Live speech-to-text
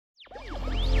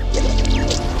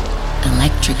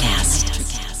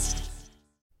NutriCast.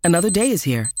 Another day is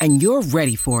here, and you're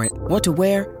ready for it. What to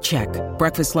wear? Check.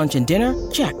 Breakfast, lunch, and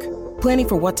dinner? Check. Planning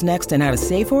for what's next and how to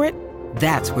save for it?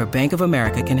 That's where Bank of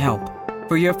America can help.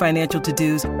 For your financial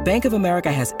to-dos, Bank of America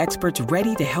has experts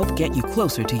ready to help get you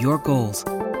closer to your goals.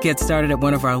 Get started at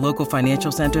one of our local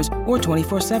financial centers or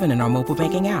 24/7 in our mobile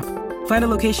banking app. Find a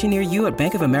location near you at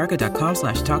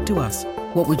bankofamerica.com/talktous.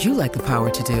 What would you like the power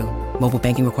to do? Mobile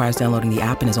banking requires downloading the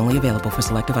app and is only available for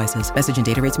select devices. Message and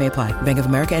data rates may apply. Bank of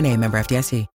America N.A., member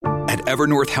FDIC. At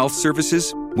Evernorth Health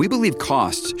Services, we believe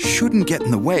costs shouldn't get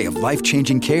in the way of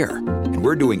life-changing care, and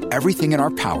we're doing everything in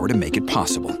our power to make it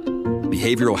possible.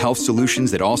 Behavioral health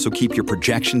solutions that also keep your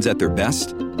projections at their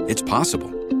best? It's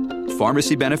possible.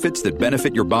 Pharmacy benefits that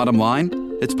benefit your bottom line?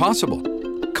 It's possible.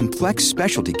 Complex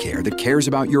specialty care that cares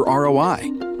about your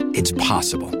ROI? It's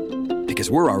possible. Because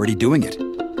we're already doing it.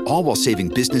 All while saving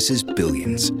businesses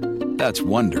billions. That's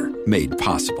Wonder made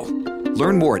possible.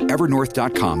 Learn more at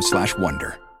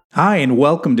evernorth.com/wonder. Hi, and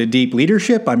welcome to Deep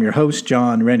Leadership. I'm your host,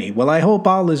 John Rennie. Well, I hope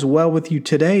all is well with you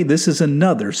today. This is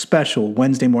another special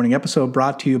Wednesday morning episode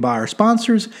brought to you by our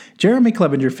sponsors, Jeremy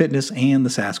Clevenger Fitness and the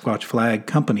Sasquatch Flag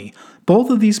Company. Both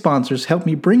of these sponsors help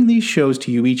me bring these shows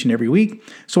to you each and every week,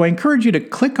 so I encourage you to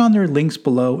click on their links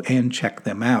below and check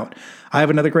them out. I have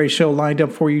another great show lined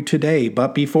up for you today,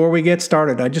 but before we get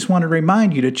started, I just want to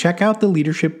remind you to check out the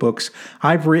leadership books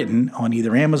I've written on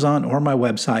either Amazon or my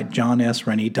website,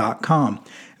 johnsrennie.com.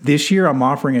 This year, I'm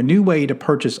offering a new way to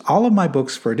purchase all of my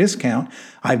books for a discount.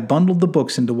 I've bundled the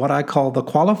books into what I call the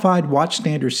Qualified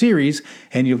Watchstander series,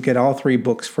 and you'll get all 3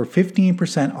 books for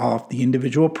 15% off the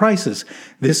individual prices.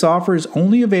 This offer is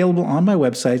only available on my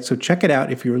website, so check it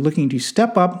out if you're looking to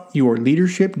step up your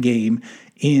leadership game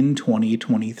in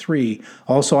 2023.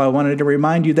 Also, I wanted to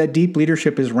remind you that Deep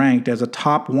Leadership is ranked as a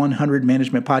top 100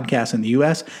 management podcast in the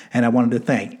U.S., and I wanted to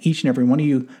thank each and every one of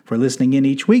you for listening in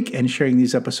each week and sharing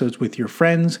these episodes with your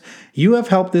friends. You have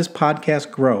helped this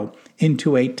podcast grow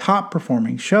into a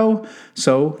top-performing show,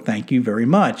 so thank you very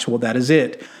much. Well, that is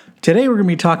it. Today, we're going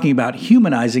to be talking about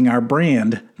humanizing our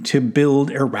brand to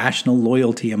build irrational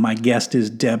loyalty, and my guest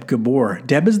is Deb Gabor.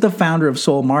 Deb is the founder of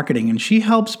Soul Marketing, and she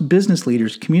helps business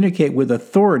leaders communicate with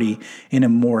authority in a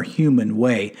more human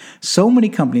way. So many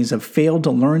companies have failed to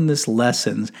learn this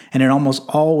lesson, and it almost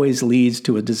always leads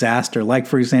to a disaster, like,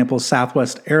 for example,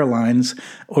 Southwest Airlines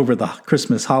over the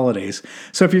Christmas holidays.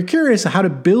 So if you're curious how to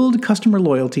build customer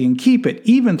loyalty and keep it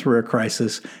even through a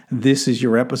crisis, this is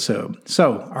your episode.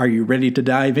 So, are you ready to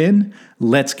dive in?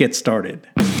 Let's get started.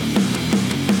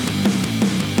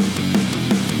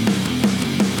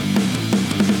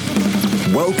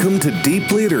 Welcome to Deep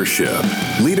Leadership.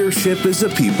 Leadership is a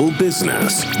people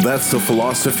business. That's the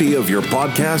philosophy of your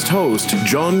podcast host,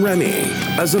 John Rennie.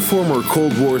 As a former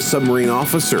Cold War submarine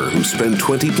officer who spent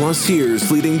 20 plus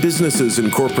years leading businesses in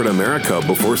corporate America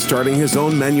before starting his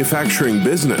own manufacturing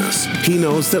business, he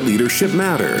knows that leadership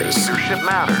matters.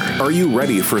 Are you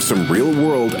ready for some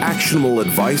real-world actionable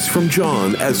advice from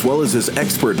John as well as his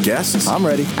expert guests? I'm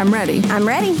ready.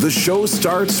 The show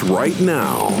starts right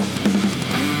now.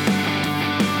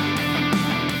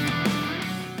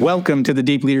 Welcome to the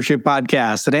Deep Leadership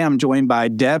Podcast. Today I'm joined by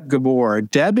Deb Gabor.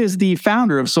 Deb is the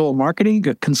founder of Soul Marketing,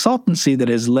 a consultancy that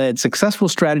has led successful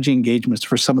strategy engagements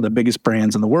for some of the biggest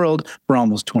brands in the world for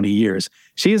almost 20 years.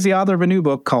 She is the author of a new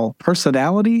book called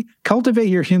Personality: Cultivate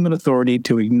Your Human Authority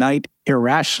to Ignite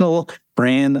Irrational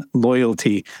Brand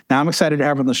Loyalty. Now I'm excited to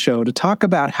have her on the show to talk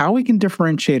about how we can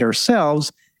differentiate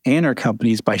ourselves and our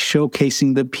companies by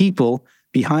showcasing the people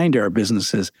behind our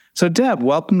businesses. So Deb,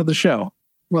 welcome to the show.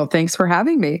 Well, thanks for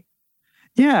having me.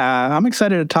 Yeah, I'm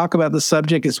excited to talk about the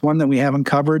subject. It's one that we haven't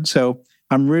covered, so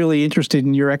I'm really interested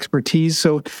in your expertise.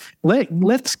 So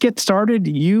let's get started.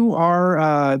 You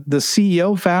are the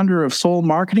CEO, founder of Soul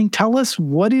Marketing. Tell us,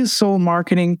 what is Soul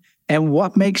Marketing and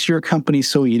what makes your company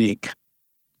so unique?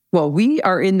 Well, we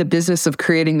are in the business of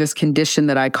creating this condition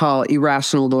that I call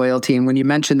irrational loyalty. And when you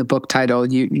mention the book title,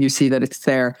 you see that it's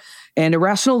there. And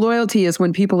irrational loyalty is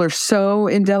when people are so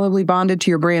indelibly bonded to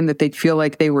your brand that they'd feel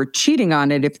like they were cheating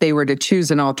on it if they were to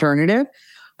choose an alternative.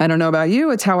 I don't know about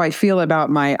you, it's how I feel about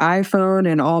my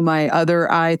iPhone and all my other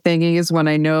thingies when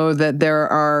I know that there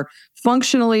are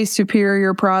functionally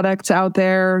superior products out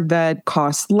there that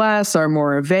cost less, are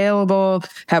more available,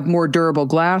 have more durable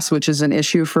glass, which is an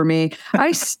issue for me.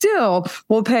 I still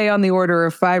will pay on the order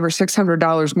of $500 or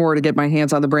 $600 more to get my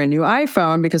hands on the brand new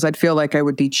iPhone because I'd feel like I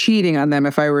would be cheating on them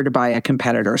if I were to buy a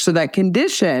competitor. So that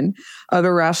condition of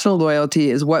irrational loyalty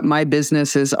is what my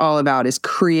business is all about, is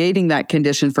creating that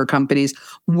condition for companies,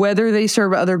 whether they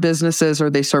serve other businesses or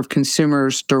they serve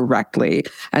consumers directly.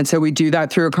 And so we do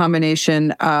that through a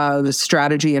combination of around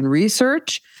strategy and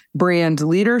research, brand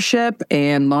leadership,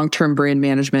 and long-term brand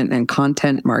management and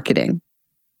content marketing.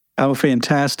 Oh,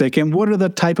 fantastic. And what are the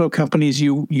type of companies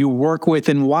you work with,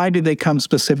 and why do they come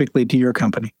specifically to your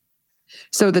company?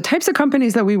 So the types of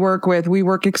companies that we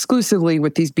work exclusively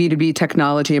with these B2B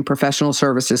technology and professional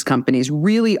services companies,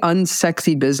 really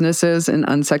unsexy businesses and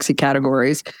unsexy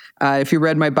categories. If you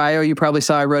read my bio, you probably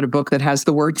saw I wrote a book that has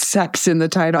the word sex in the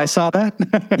title. I saw that.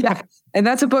 Yeah. And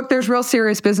that's a book, there's real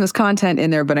serious business content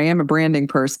in there, but I am a branding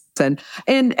person.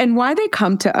 And why they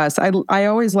come to us, I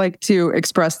always like to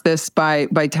express this by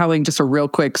telling just a real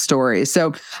quick story.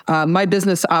 So my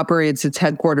business operates, its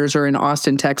headquarters are in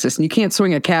Austin, Texas, and you can't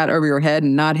swing a cat over your head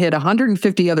and not hit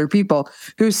 150 other people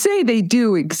who say they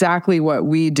do exactly what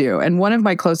we do. And one of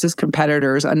my closest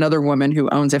competitors, another woman who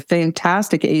owns a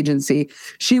fantastic agency,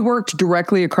 she worked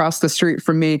directly across the street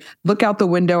from me. Look out the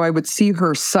window, I would see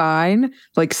her sign,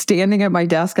 like standing at my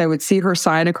desk, I would see her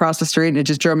sign across the street, and it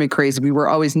just drove me crazy. We were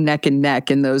always neck and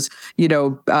neck in those,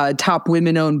 top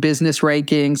women-owned business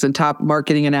rankings and top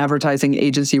marketing and advertising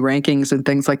agency rankings and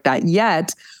things like that.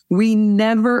 Yet, we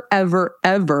never, ever,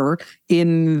 ever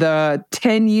in the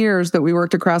 10 years that we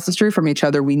worked across the street from each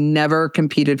other, we never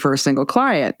competed for a single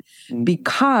client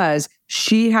because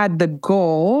she had the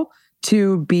goal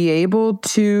to be able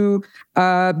to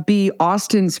be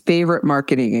Austin's favorite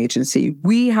marketing agency.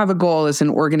 We have a goal as an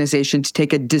organization to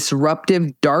take a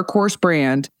disruptive dark horse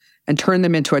brand and turn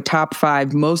them into a top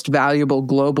 5 most valuable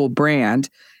global brand.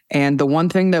 And the one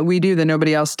thing that we do that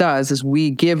nobody else does is we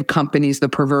give companies the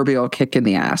proverbial kick in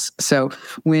the ass. So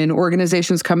when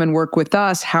organizations come and work with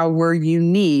us, how we're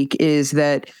unique is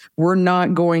that we're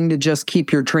not going to just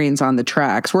keep your trains on the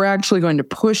tracks. We're actually going to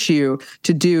push you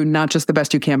to do not just the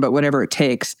best you can, but whatever it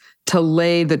takes to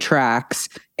lay the tracks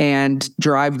and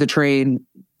drive the train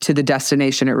to the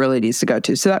destination it really needs to go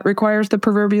to. So that requires the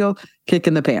proverbial kick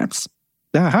in the pants.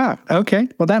 Aha. Okay.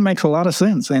 Well, that makes a lot of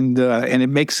sense. And it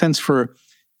makes sense from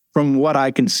what I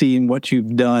can see and what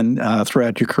you've done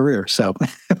throughout your career. So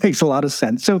it makes a lot of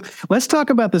sense. So let's talk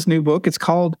about this new book. It's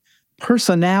called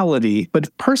Personality,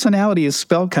 but personality is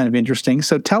spelled kind of interesting.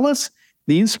 So tell us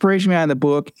the inspiration behind the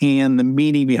book and the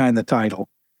meaning behind the title.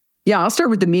 Yeah, I'll start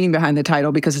with the meaning behind the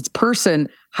title because it's person-ality.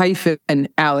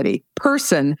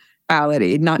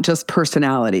 Personality, not just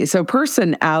personality. So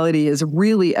personality is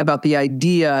really about the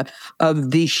idea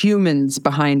of the humans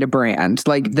behind a brand,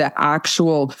 like the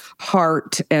actual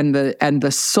heart and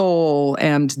the soul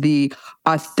and the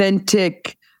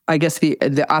authentic, I guess the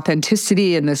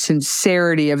authenticity and the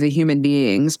sincerity of the human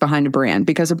beings behind a brand,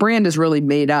 because a brand is really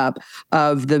made up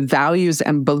of the values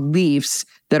and beliefs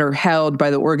that are held by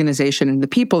the organization and the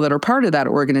people that are part of that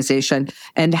organization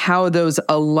and how those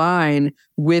align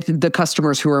with the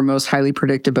customers who are most highly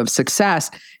predictive of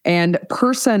success. And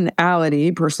personality,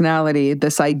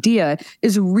 this idea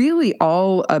is really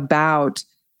all about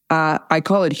I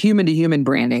call it human-to-human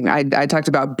branding. I talked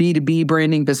about B2B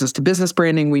branding, business-to-business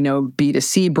branding. We know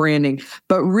B2C branding.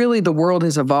 But really, the world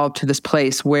has evolved to this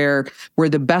place where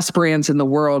the best brands in the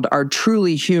world are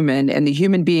truly human and the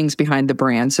human beings behind the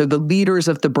brand. So the leaders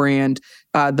of the brand,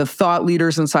 the thought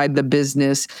leaders inside the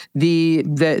business, the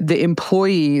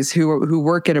employees who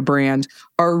work at a brand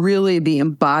are really the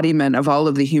embodiment of all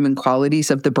of the human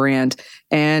qualities of the brand.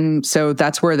 And so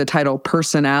that's where the title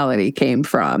Personality came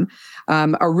from.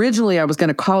 Originally, I was going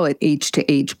to call it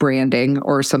H2H branding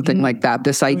or something like that.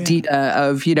 This idea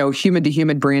of,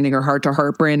 human-to-human branding or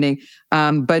heart-to-heart branding.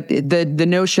 But the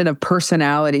notion of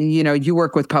personality, you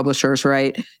work with publishers,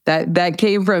 right? That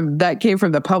came from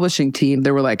the publishing team.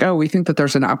 They were like, oh, we think that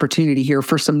there's an opportunity here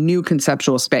for some new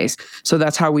conceptual space. So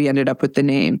that's how we ended up with the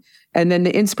name. And then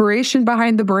the inspiration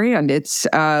behind the brand, it's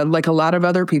like a lot of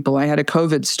other people. I had a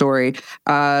COVID story.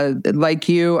 Like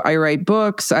you, I write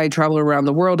books. I travel around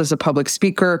the world as a public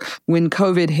speaker. When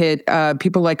COVID hit,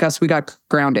 people like us, we got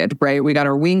grounded, right? We got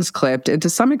our wings clipped. And to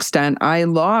some extent, I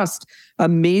lost a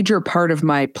major part of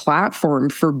my platform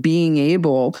for being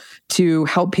able to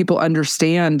help people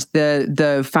understand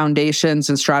the foundations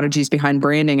and strategies behind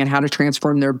branding and how to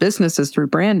transform their businesses through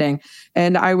branding.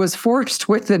 And I was forced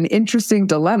with an interesting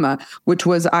dilemma, which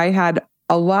was I had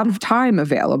a lot of time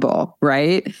available,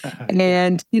 right?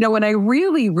 And, when I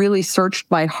really, really searched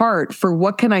my heart for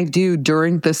what can I do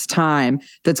during this time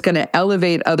that's going to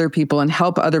elevate other people and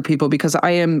help other people, because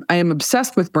I am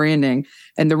obsessed with branding.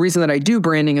 And the reason that I do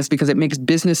branding is because it makes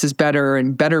businesses better,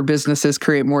 and better businesses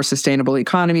create more sustainable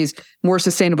economies. More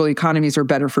sustainable economies are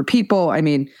better for people. I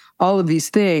mean, all of these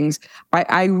things.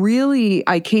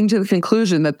 I came to the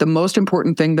conclusion that the most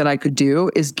important thing that I could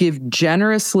do is give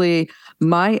generously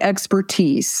my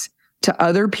expertise to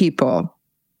other people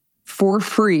for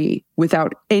free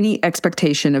without any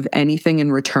expectation of anything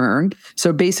in return.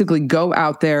 So basically go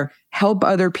out there, help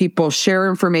other people, share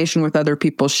information with other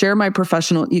people, share my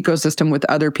professional ecosystem with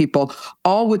other people,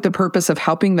 all with the purpose of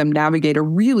helping them navigate a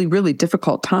really, really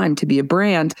difficult time to be a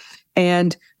brand.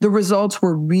 And the results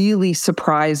were really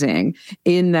surprising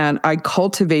in that I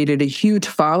cultivated a huge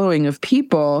following of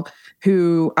people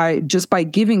who just by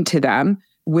giving to them,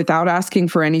 without asking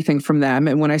for anything from them.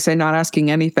 And when I say not asking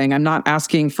anything, I'm not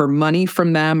asking for money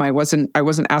from them. I wasn't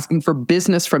asking for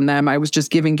business from them. I was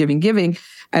just giving.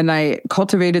 And I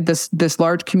cultivated this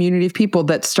large community of people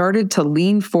that started to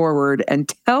lean forward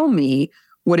and tell me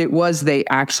what it was they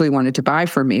actually wanted to buy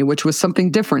from me, which was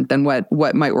something different than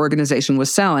what my organization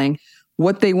was selling.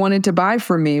 What they wanted to buy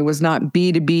from me was not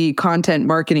B2B content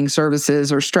marketing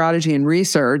services or strategy and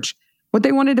research. What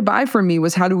they wanted to buy from me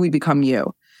was, how do we become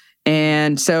you?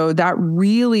 And so that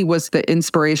really was the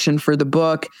inspiration for the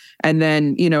book. And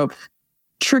then,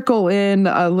 trickle in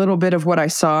a little bit of what I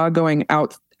saw going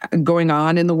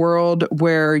on in the world,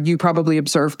 where you probably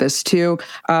observed this too.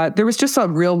 There was just a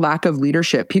real lack of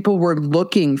leadership. People were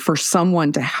looking for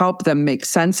someone to help them make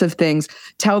sense of things,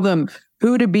 tell them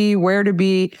who to be, where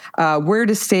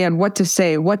to stand, what to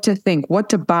say, what to think, what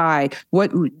to buy,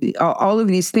 all of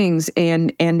these things. And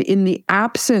in the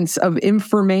absence of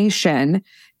information,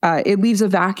 it leaves a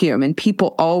vacuum, and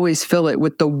people always fill it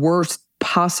with the worst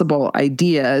possible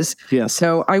ideas. Yes.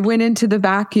 So I went into the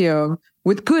vacuum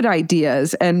with good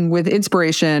ideas and with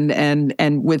inspiration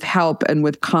and with help and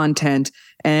with content.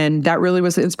 And that really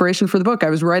was the inspiration for the book.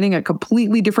 I was writing a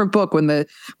completely different book when the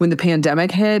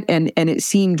pandemic hit, and it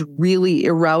seemed really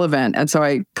irrelevant. And so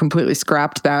I completely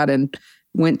scrapped that and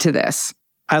went to this.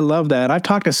 I love that. I've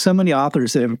talked to so many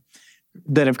authors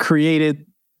that have created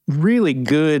really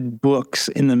good books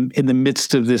in the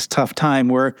midst of this tough time,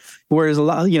 whereas a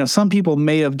lot, some people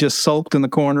may have just sulked in the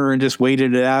corner and just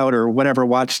waited it out or whatever,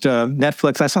 watched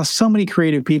Netflix. I saw so many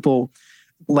creative people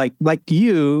like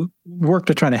you work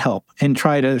to try to help and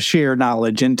try to share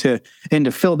knowledge and to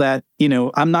fill that,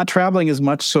 I'm not traveling as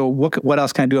much, so what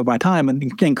else can I do with my time?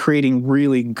 And creating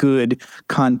really good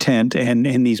content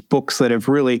and these books that have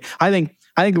really, I think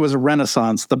it was a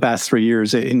renaissance the past 3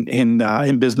 years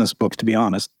in business books, to be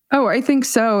honest. Oh, I think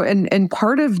so. And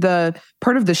part of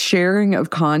the sharing of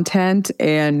content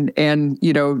and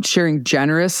sharing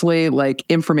generously, like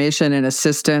information and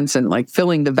assistance and like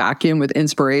filling the vacuum with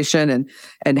inspiration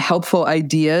and helpful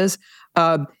ideas.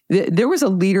 There was a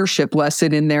leadership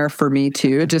lesson in there for me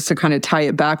too, just to kind of tie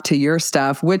it back to your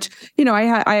stuff, which,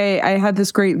 I had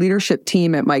this great leadership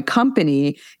team at my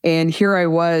company, and here I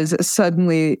was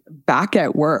suddenly back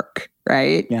at work.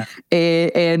 Right. Yeah.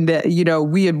 And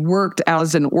we had worked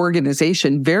as an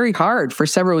organization very hard for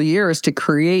several years to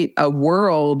create a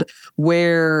world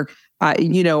where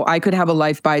I could have a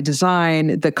life by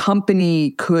design. The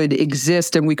company could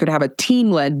exist and we could have a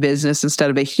team-led business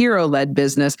instead of a hero-led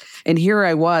business. And here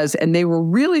I was, and they were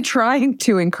really trying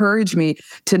to encourage me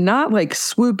to not like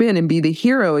swoop in and be the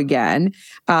hero again.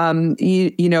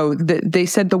 They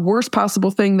said the worst possible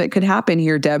thing that could happen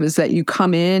here, Deb, is that you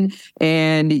come in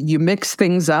and you mix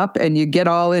things up and you get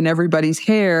all in everybody's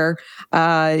hair.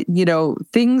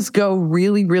 Things go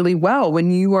really, really well when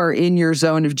you are in your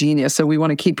zone of genius. So we want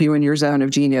to keep you in your zone of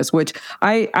genius, which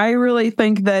I really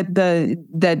think that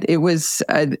it was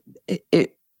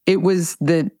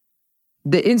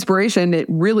the inspiration. It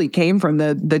really came from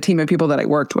the team of people that I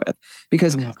worked with,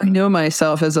 because I know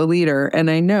myself as a leader, and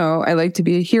I know I like to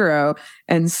be a hero.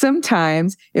 And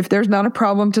sometimes if there's not a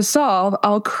problem to solve,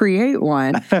 I'll create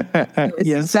one.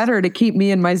 It's better to keep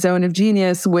me in my zone of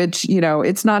genius, which,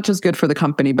 it's not just good for the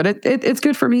company, but it's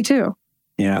good for me too.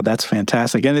 Yeah, that's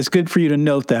fantastic. And it's good for you to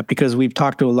note that, because we've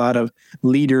talked to a lot of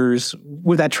leaders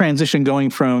with that transition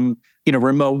going from,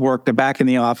 remote work to back in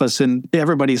the office. And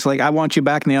everybody's like, I want you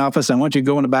back in the office. I want you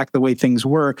going back the way things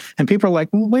were. And people are like,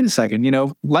 well, wait a second,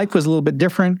 life was a little bit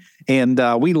different. And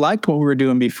we liked what we were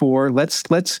doing before. Let's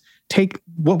take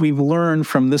what we've learned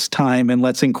from this time and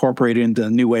let's incorporate it into the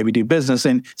new way we do business.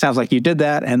 And it sounds like you did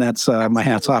that. And that's my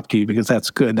hat's off to you, because that's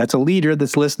good. That's a leader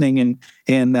that's listening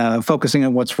and focusing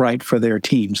on what's right for their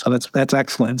team. So that's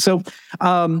excellent. So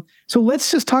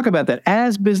let's just talk about that.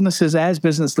 As businesses, as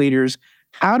business leaders,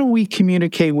 how do we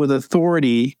communicate with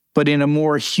authority, but in a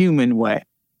more human way?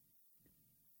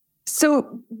 So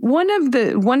one of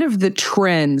the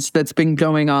trends that's been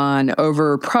going on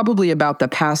over probably about the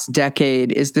past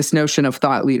decade is this notion of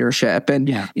thought leadership. And,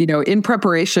 in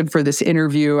preparation for this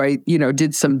interview, I,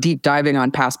 did some deep diving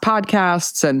on past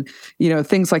podcasts and,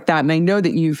 things like that. And I know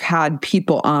that you've had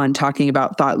people on talking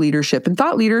about thought leadership, and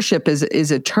thought leadership is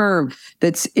a term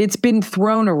it's been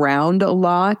thrown around a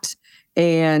lot.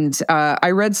 And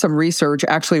I read some research,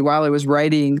 actually, while I was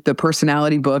writing the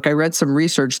personality book, I read some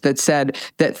research that said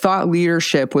that thought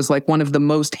leadership was like one of the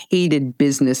most hated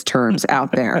business terms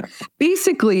out there.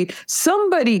 Basically,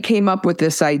 somebody came up with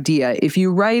this idea. If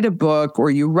you write a book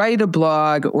or you write a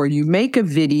blog or you make a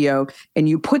video and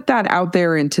you put that out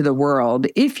there into the world,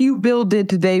 if you build it,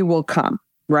 they will come,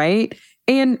 right?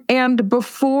 And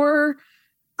before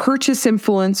purchase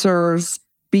influencers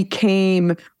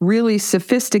became really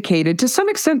sophisticated, to some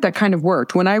extent that kind of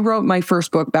worked. When I wrote my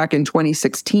first book back in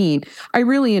 2016, I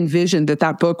really envisioned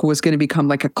that book was going to become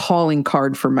like a calling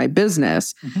card for my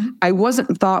business. Mm-hmm. I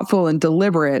wasn't thoughtful and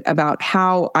deliberate about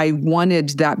how I wanted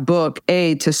that book,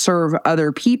 A, to serve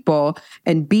other people,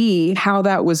 and B, how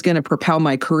that was going to propel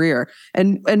my career.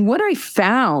 And what I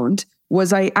found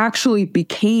was I actually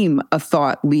became a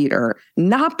thought leader,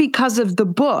 not because of the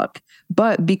book,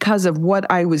 but because of what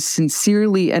I was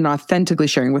sincerely and authentically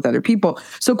sharing with other people.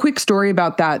 So quick story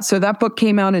about that. So that book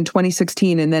came out in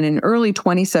 2016. And then in early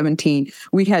 2017,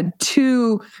 we had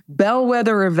 2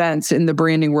 bellwether events in the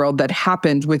branding world that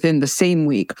happened within the same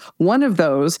week. One of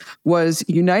those was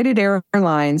United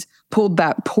Airlines pulled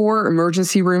that poor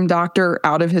emergency room doctor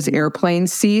out of his airplane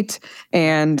seat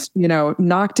and,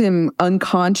 knocked him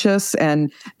unconscious,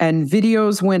 and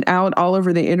videos went out all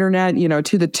over the internet,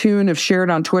 to the tune of shared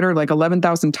on Twitter like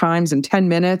 11,000 times in 10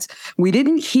 minutes. We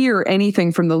didn't hear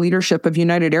anything from the leadership of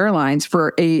United Airlines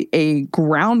for a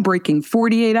groundbreaking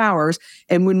 48 hours.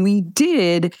 And when we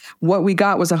did, what we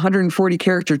got was a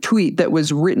 140-character tweet that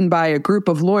was written by a group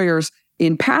of lawyers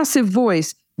in passive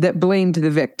voice that blamed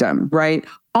the victim, right?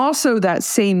 Also, that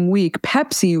same week,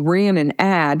 Pepsi ran an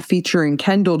ad featuring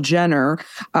Kendall Jenner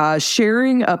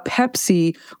sharing a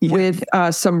Pepsi with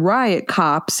some riot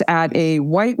cops at a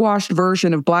whitewashed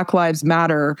version of Black Lives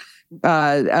Matter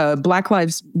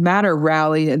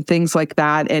rally and things like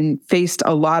that, and faced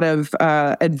a lot of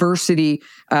adversity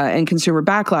and consumer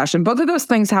backlash. And both of those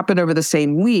things happened over the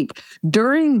same week.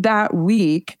 During that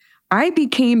week, I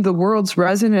became the world's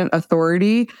resident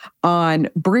authority on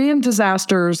brand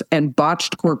disasters and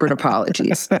botched corporate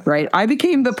apologies, right? I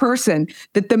became the person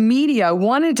that the media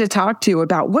wanted to talk to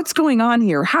about what's going on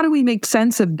here. How do we make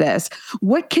sense of this?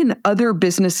 What can other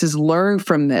businesses learn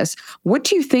from this? What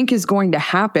do you think is going to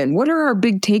happen? What are our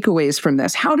big takeaways from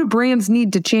this? How do brands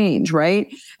need to change, right?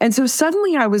 And so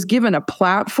suddenly I was given a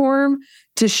platform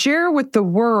to share with the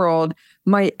world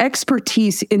my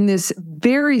expertise in this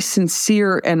very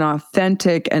sincere and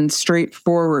authentic and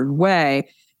straightforward way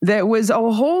that was a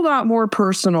whole lot more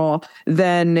personal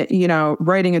than,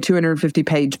 writing a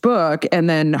 250-page book and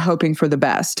then hoping for the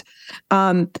best.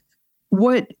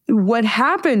 What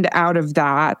happened out of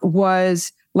that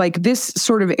was like this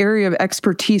sort of area of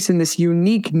expertise in this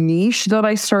unique niche that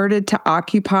I started to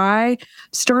occupy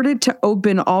started to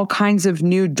open all kinds of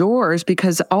new doors,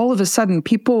 because all of a sudden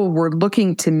people were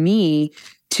looking to me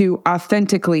to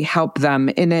authentically help them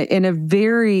in a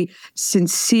very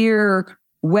sincere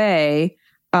way.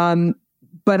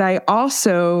 But I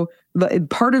also,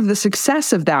 part of the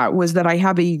success of that was that I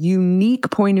have a unique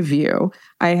point of view.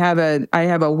 I have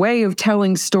a way of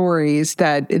telling stories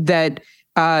that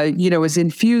is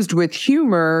infused with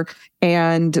humor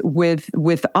and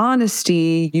with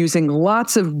honesty, using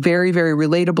lots of very, very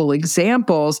relatable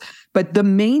examples. But the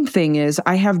main thing is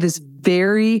I have this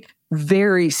very,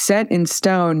 very set in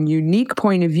stone, unique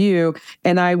point of view,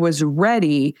 and I was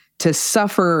ready to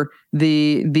suffer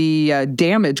the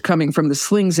damage coming from the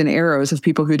slings and arrows of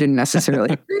people who didn't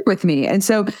necessarily agree with me. And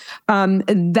so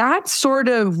that sort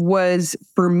of was,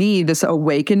 for me, this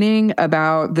awakening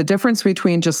about the difference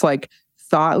between just like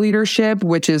thought leadership,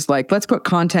 which is like, let's put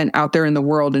content out there in the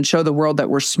world and show the world that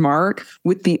we're smart,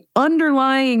 with the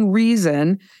underlying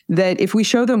reason that if we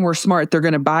show them we're smart, they're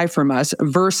going to buy from us,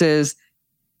 versus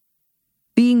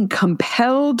being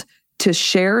compelled to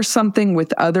share something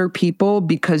with other people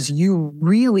because you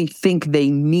really think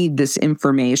they need this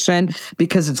information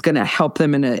because it's going to help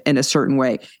them in a certain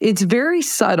way. It's very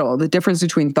subtle, the difference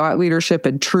between thought leadership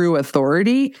and true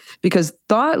authority, because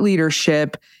thought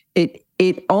leadership,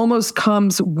 it almost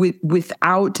comes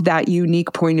without that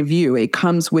unique point of view. It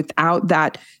comes without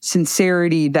that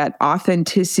sincerity, that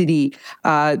authenticity,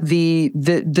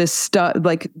 the stuff,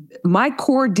 like my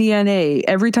core DNA.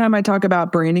 Every time I talk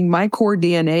about branding, my core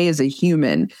DNA as a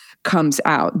human comes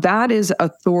out. That is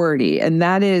authority. And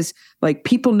that is like,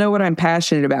 people know what I'm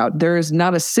passionate about. There is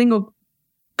not a single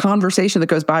conversation that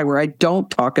goes by where I don't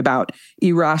talk about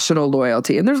irrational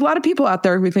loyalty. And there's a lot of people out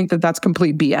there who think that that's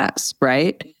complete BS,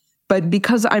 right? But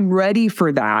because I'm ready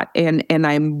for that, and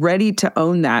I'm ready to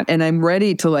own that, and I'm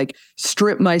ready to like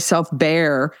strip myself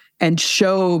bare and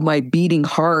show my beating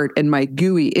heart and my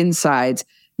gooey insides,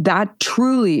 that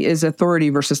truly is authority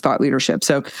versus thought leadership.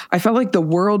 So I felt like the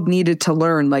world needed to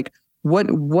learn, like,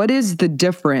 what is the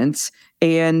difference,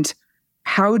 and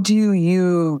how do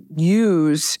you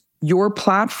use your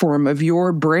platform of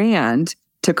your brand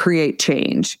to create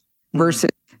change versus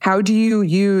how do you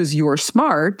use your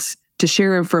smarts to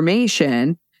share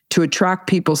information to attract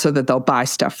people so that they'll buy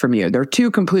stuff from you. They're two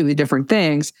completely different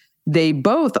things. They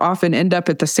both often end up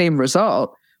at the same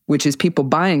result, which is people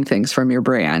buying things from your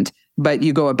brand, but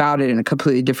you go about it in a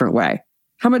completely different way.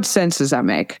 How much sense does that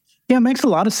make? Yeah, it makes a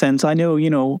lot of sense. I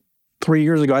know, 3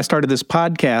 years ago, I started this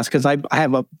podcast because I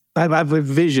have a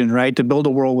vision, right, to build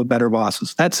a world with better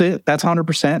bosses. That's it. That's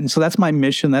 100%. And so that's my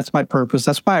mission. That's my purpose.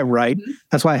 That's why I write.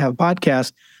 That's why I have a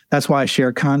podcast. That's why I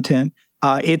share content.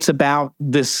 It's about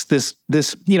this,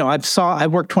 I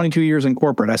worked 22 years in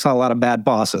corporate. I saw a lot of bad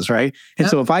bosses, right? And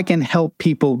so if I can help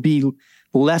people be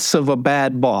less of a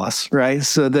bad boss, right?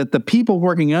 So that the people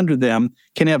working under them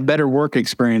can have better work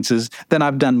experiences, then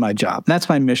I've done my job. That's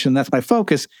my mission. That's my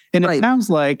focus. And it sounds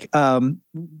like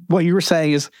what you were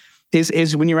saying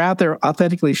is when you're out there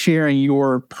authentically sharing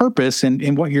your purpose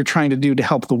and what you're trying to do to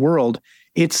help the world,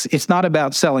 it's not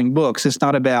about selling books. It's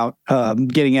not about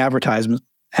getting advertisers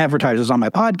on my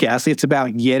podcast. It's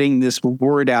about getting this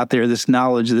word out there, this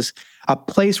knowledge, a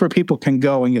place where people can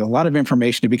go and get a lot of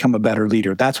information to become a better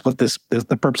leader. That's what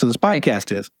the purpose of this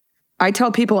podcast is. I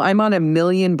tell people I'm on a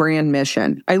million brand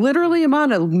mission. I literally am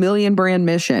on a million brand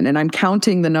mission, and I'm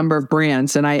counting the number of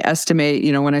brands. And I estimate,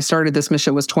 when I started this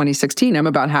mission was 2016. I'm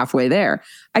about halfway there.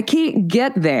 I can't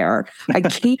get there. I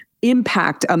can't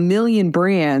impact a million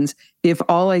brands if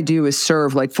all I do is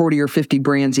serve like 40 or 50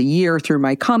 brands a year through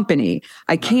my company.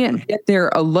 I can't get there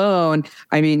alone.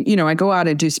 I mean, I go out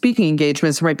and do speaking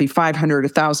engagements. There might be 500,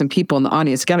 1,000 people in the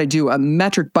audience. Got to do a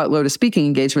metric buttload of speaking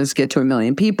engagements to get to 1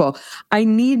 million people. I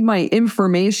need my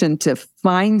information to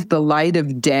find the light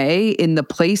of day in the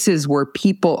places where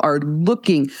people are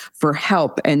looking for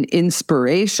help and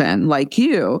inspiration, like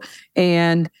you.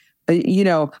 And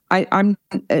I'm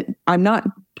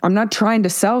not trying to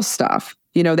sell stuff.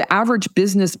 The average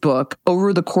business book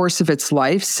over the course of its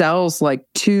life sells like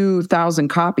 2,000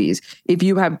 copies. If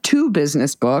you have 2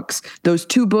 business books, those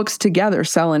 2 books together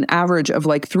sell an average of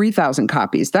like 3,000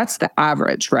 copies. That's the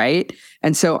average, right?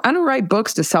 And so I don't write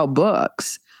books to sell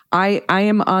books. I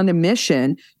am on a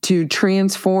mission to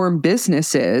transform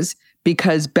businesses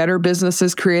because better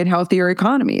businesses create healthier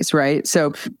economies, right?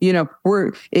 So,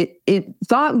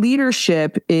 thought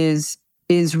leadership is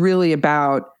really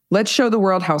about, let's show the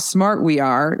world how smart we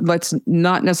are. Let's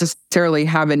not necessarily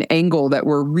have an angle that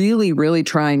we're really, really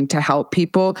trying to help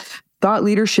people. Thought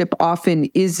leadership often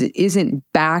isn't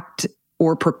backed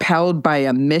or propelled by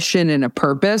a mission and a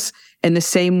purpose in the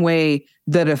same way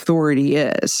that authority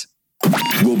is.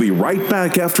 We'll be right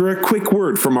back after a quick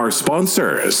word from our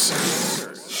sponsors.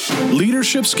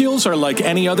 Leadership skills are like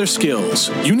any other skills.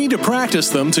 You need to practice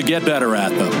them to get better at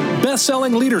them.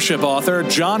 Best-selling leadership author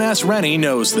John S. Rennie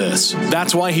knows this.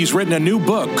 That's why he's written a new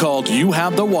book called You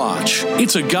Have the Watch.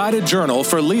 It's a guided journal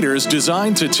for leaders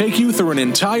designed to take you through an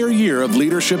entire year of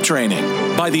leadership training.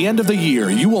 By the end of the year,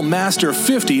 you will master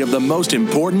 50 of the most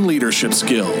important leadership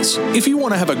skills. If you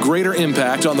want to have a greater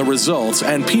impact on the results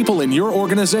and people in your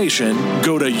organization,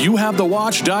 go to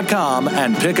youhavethewatch.com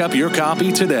and pick up your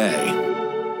copy today.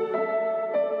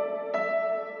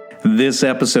 This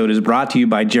episode is brought to you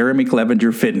by Jeremy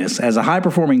Clevenger Fitness. As a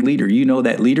high-performing leader, you know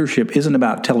that leadership isn't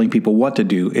about telling people what to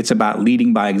do. It's about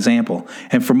leading by example.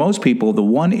 And for most people, the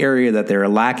one area that they're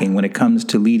lacking when it comes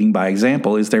to leading by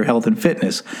example is their health and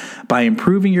fitness. By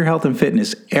improving your health and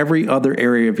fitness, every other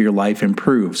area of your life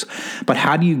improves. But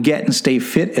how do you get and stay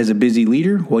fit as a busy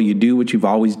leader? Well, you do what you've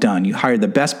always done. You hire the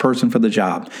best person for the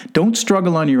job. Don't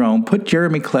struggle on your own. Put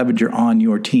Jeremy Clevenger on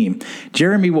your team.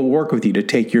 Jeremy will work with you to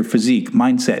take your physique,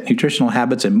 mindset, nutritional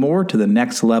habits, and more to the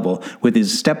next level with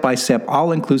his step-by-step,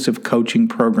 all-inclusive coaching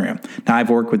program. Now, I've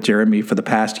worked with Jeremy for the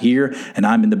past year, and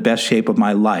I'm in the best shape of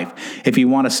my life. If you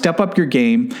want to step up your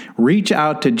game, reach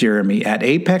out to Jeremy at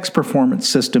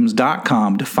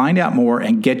apexperformancesystems.com to find out more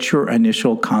and get your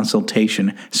initial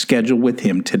consultation scheduled with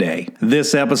him today.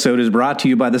 This episode is brought to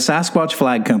you by the Sasquatch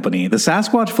Flag Company. The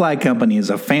Sasquatch Flag Company is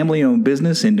a family-owned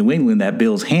business in New England that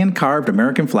builds hand-carved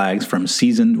American flags from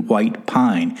seasoned white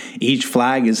pine. Each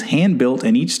flag is hand-built,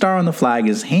 and each star on the flag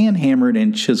is hand-hammered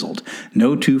and chiseled.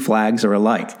 No two flags are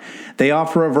alike. They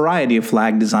offer a variety of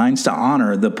flag designs to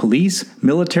honor the police,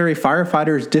 military,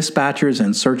 firefighters, dispatchers,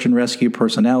 and search and rescue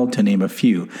personnel, to name a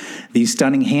few. These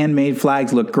stunning handmade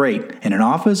flags look great in an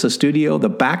office, a studio, the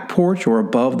back porch, or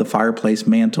above the fireplace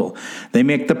mantle. They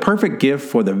make the perfect gift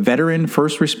for the veteran,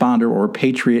 first responder, or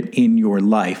patriot in your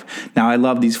life. Now, I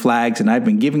love these flags, and I've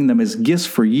been giving them as gifts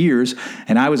for years,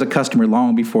 and I was a customer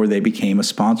long before they became a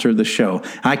sponsor of the show.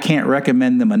 I can't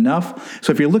recommend them enough.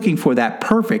 So if you're looking for that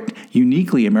perfect,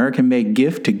 uniquely American-made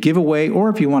gift to give away, or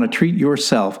if you want to treat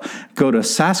yourself, go to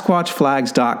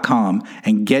SasquatchFlags.com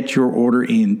and get your order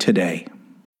in today.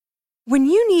 When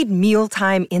you need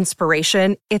mealtime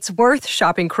inspiration, it's worth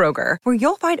shopping Kroger, where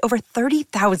you'll find over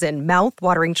 30,000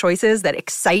 mouth-watering choices that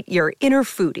excite your inner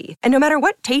foodie. And no matter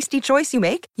what tasty choice you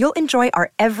make, you'll enjoy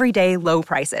our everyday low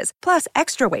prices, plus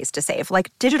extra ways to save,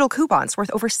 like digital coupons worth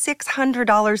over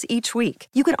 $600 each week.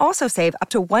 You can also save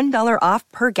up to $1 off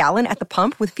per gallon at the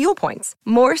pump with fuel points.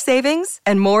 More savings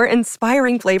and more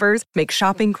inspiring flavors make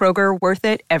shopping Kroger worth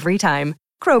it every time.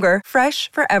 Kroger,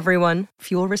 fresh for everyone.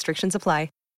 Fuel restrictions apply.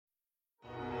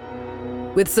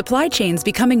 With supply chains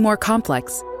becoming more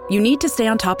complex, you need to stay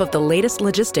on top of the latest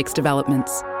logistics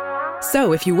developments.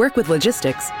 So if you work with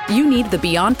logistics, you need the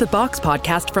Beyond the Box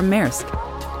podcast from Maersk.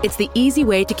 It's the easy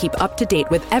way to keep up to date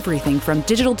with everything from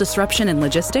digital disruption in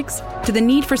logistics to the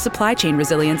need for supply chain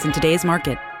resilience in today's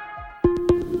market.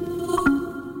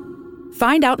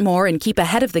 Find out more and keep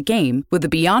ahead of the game with the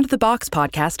Beyond the Box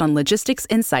podcast on logistics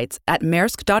insights at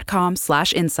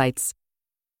maersk.com/insights.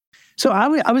 So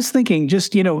I was thinking,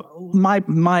 just,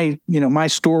 my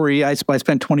story. I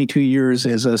spent 22 years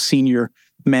as a senior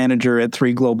manager at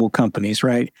 3 global companies,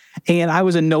 right? And I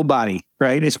was a nobody,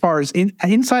 right? As far as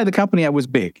inside the company, I was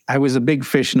big. I was a big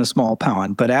fish in a small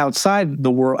pond. But outside the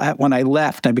world, when I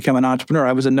left, I became an entrepreneur.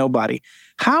 I was a nobody.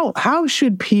 How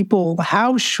should people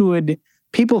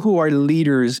who are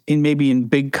leaders in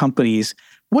big companies,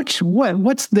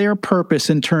 what's their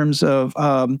purpose in terms of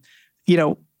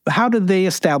how do they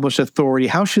establish authority?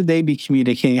 How should they be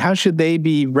communicating? How should they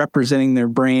be representing their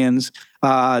brands,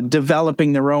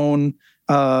 developing their own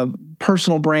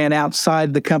personal brand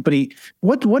outside the company?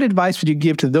 What advice would you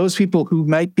give to those people who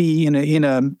might be in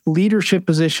a leadership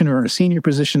position or a senior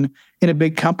position in a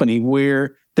big company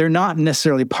where they're not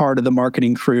necessarily part of the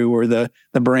marketing crew or the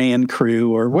brand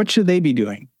crew, or what should they be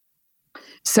doing?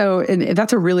 So, and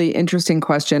that's a really interesting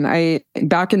question.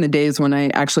 Back in the days when I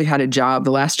actually had a job, the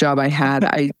last job I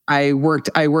had, I worked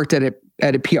at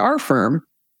a PR firm.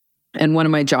 And one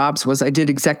of my jobs was I did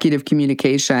executive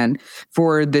communication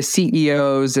for the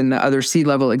CEOs and the other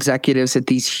C-level executives at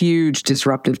these huge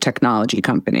disruptive technology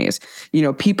companies.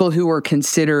 People who were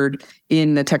considered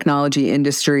in the technology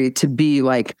industry to be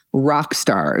like rock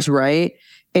stars, right?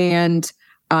 And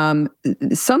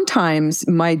sometimes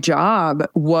my job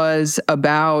was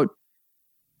about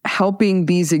helping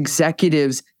these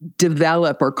executives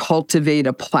develop or cultivate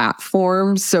a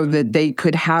platform so that they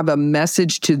could have a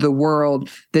message to the world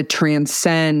that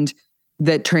transcended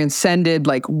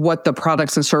like what the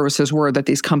products and services were that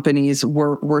these companies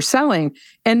were selling.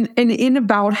 And in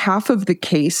about half of the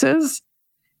cases,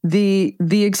 the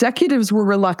executives were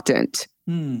reluctant.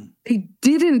 They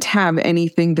didn't have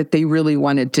anything that they really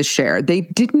wanted to share. They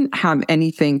didn't have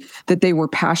anything that they were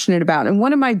passionate about. And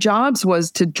one of my jobs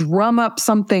was to drum up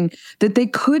something that they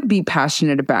could be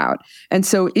passionate about. And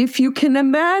so if you can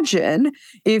imagine,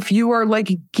 if you are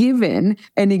like given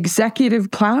an executive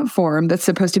platform that's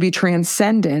supposed to be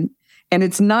transcendent, and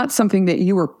it's not something that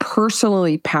you are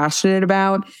personally passionate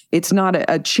about, it's not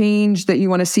a change that you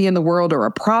want to see in the world or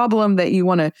a problem that you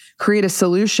want to create a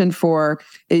solution for,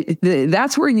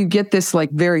 that's where you get this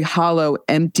like very hollow,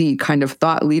 empty kind of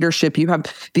thought leadership. You have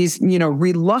these,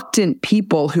 reluctant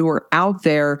people who are out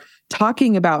there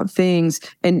talking about things,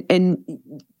 and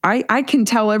I can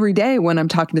tell every day when I'm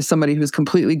talking to somebody who's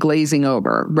completely glazing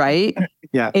over, right?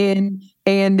 Yeah. And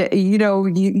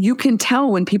you can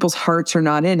tell when people's hearts are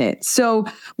not in it. So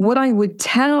what I would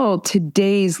tell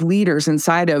today's leaders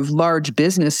inside of large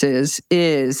businesses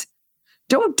is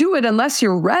don't do it unless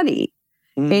you're ready.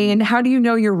 And how do you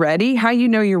know you're ready? How you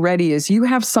know you're ready is you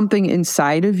have something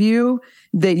inside of you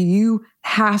that you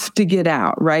have to get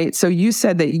out, right? So you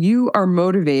said that you are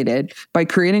motivated by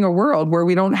creating a world where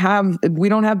we don't have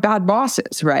bad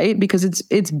bosses, right? Because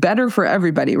it's better for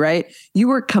everybody, right? You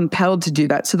were compelled to do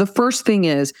that. So the first thing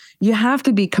is you have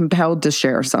to be compelled to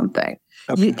share something.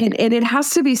 Okay. And it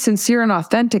has to be sincere and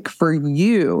authentic for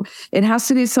you. It has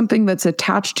to be something that's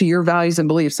attached to your values and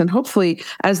beliefs. And hopefully,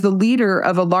 as the leader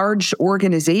of a large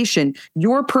organization,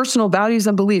 your personal values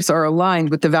and beliefs are aligned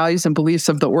with the values and beliefs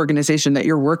of the organization that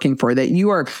you're working for, that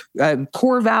you are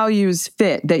core values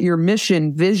fit, that your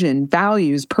mission, vision,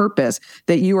 values, purpose,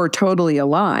 that you are totally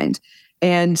aligned.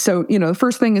 And so, the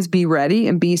first thing is be ready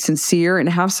and be sincere and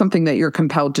have something that you're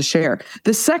compelled to share.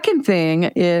 The second thing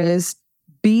is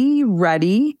be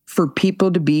ready for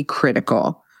people to be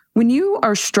critical. When you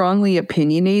are strongly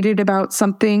opinionated about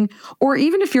something, or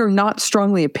even if you're not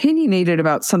strongly opinionated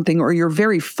about something, or you're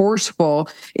very forceful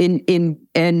and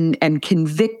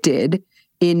convicted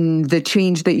in the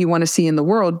change that you want to see in the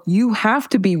world, you have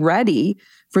to be ready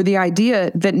for the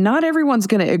idea that not everyone's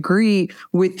going to agree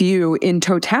with you in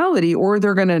totality, or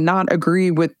they're going to not agree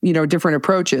with, different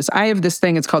approaches. I have this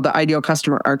thing, it's called the ideal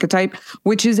customer archetype,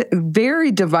 which is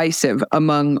very divisive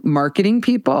among marketing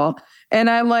people. And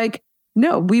I'm like,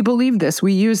 no, we believe this.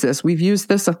 We use this. We've used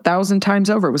this 1,000 times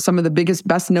over with some of the biggest,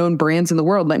 best known brands in the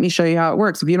world. Let me show you how it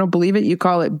works. If you don't believe it, you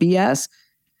call it BS.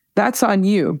 That's on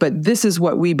you, but this is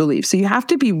what we believe. So you have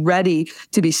to be ready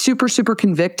to be super, super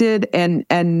convicted and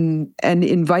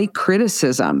invite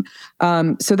criticism.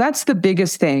 So that's the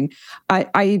biggest thing.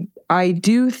 I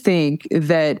do think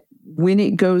that when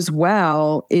it goes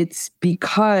well, it's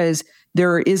because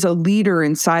there is a leader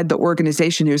inside the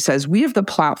organization who says, we have the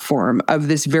platform of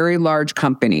this very large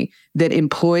company that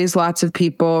employs lots of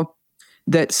people,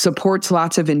 that supports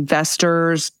lots of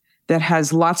investors, that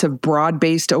has lots of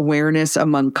broad-based awareness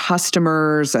among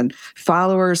customers and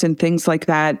followers and things like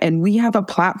that. And we have a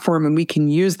platform, and we can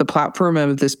use the platform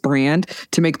of this brand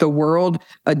to make the world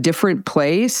a different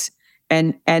place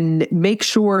and make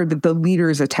sure that the leader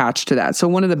is attached to that. So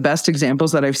one of the best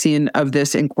examples that I've seen of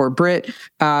this in corporate,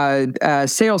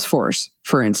 Salesforce,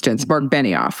 for instance, Mark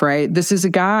Benioff, right? This is a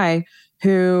guy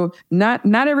who not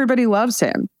everybody loves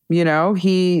him.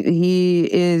 He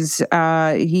is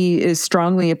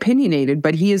strongly opinionated,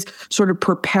 but he has sort of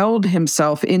propelled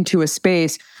himself into a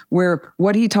space where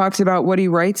what he talks about, what he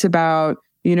writes about,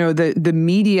 the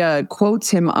media quotes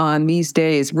him on these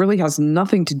days really has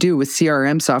nothing to do with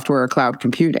CRM software or cloud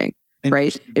computing,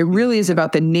 right? It really is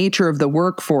about the nature of the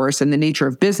workforce and the nature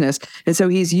of business. And so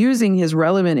he's using his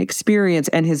relevant experience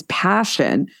and his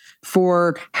passion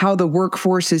for how the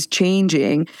workforce is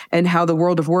changing and how the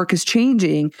world of work is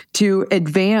changing to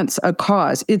advance a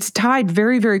cause. It's tied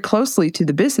very, very closely to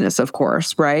the business, of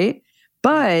course, right?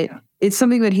 But it's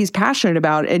something that he's passionate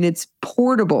about, and it's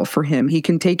portable for him. He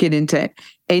can take it into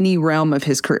any realm of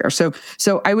his career. So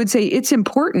I would say it's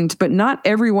important, but not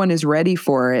everyone is ready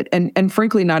for it. And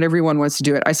frankly, not everyone wants to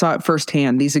do it. I saw it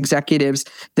firsthand, these executives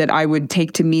that I would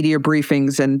take to media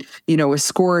briefings and,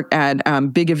 escort at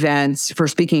big events for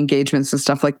speaking engagements and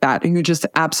stuff like that, and who just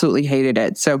absolutely hated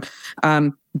it. So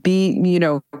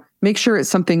make sure it's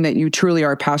something that you truly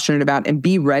are passionate about and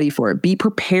be ready for it. Be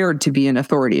prepared to be an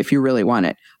authority if you really want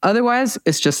it. Otherwise,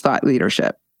 it's just thought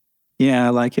leadership. Yeah, I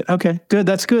like it. Okay, good.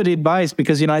 That's good advice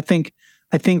because, I think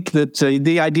that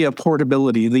the idea of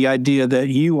portability, the idea that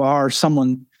you are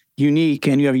someone unique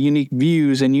and you have unique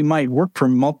views and you might work for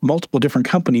multiple different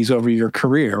companies over your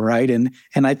career, right? And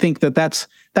I think that's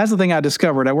the thing I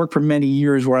discovered. I worked for many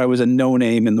years where I was a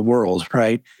no-name in the world,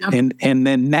 right? Yep. And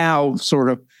then now sort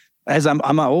of, as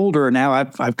I'm older now,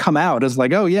 I've come out as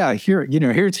like, oh yeah,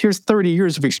 here's 30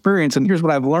 years of experience, and here's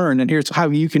what I've learned, and here's how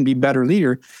you can be a better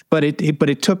leader. But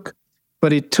it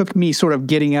took me sort of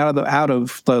getting out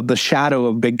of the shadow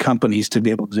of big companies to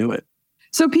be able to do it.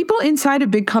 So people inside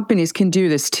of big companies can do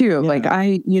this too. Yeah. Like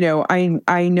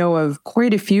I know of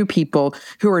quite a few people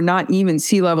who are not even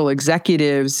C-level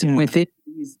executives within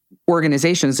these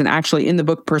organizations. And actually in the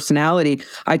book Personality,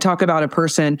 I talk about a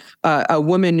person, a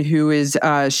woman who is,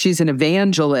 she's an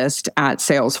evangelist at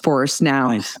Salesforce now.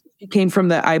 Nice.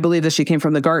 I believe that she came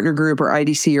from the Gartner Group or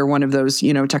IDC or one of those,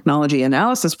 technology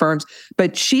analysis firms,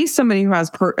 but she's somebody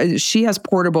who she has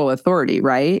portable authority,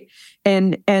 right?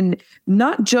 And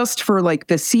not just for like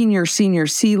the senior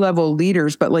C-level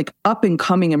leaders, but like up and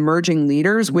coming emerging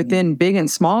leaders within big and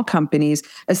small companies,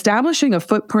 establishing a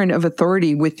footprint of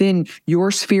authority within your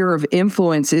sphere of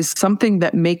influence is something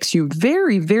that makes you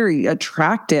very, very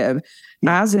attractive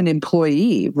as an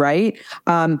employee, right?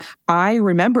 I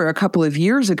remember a couple of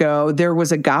years ago, there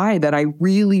was a guy that I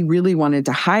really, really wanted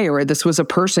to hire. This was a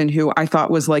person who I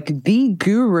thought was like the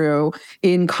guru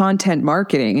in content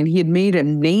marketing. And he had made a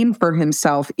name for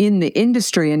himself in the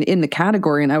industry and in the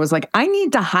category. And I was like, I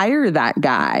need to hire that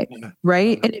guy,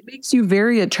 right? And it makes you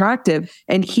very attractive.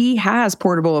 And he has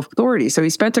portable authority. So he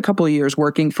spent a couple of years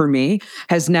working for me,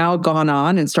 has now gone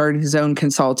on and started his own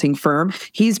consulting firm.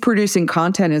 He's producing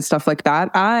content and stuff like that.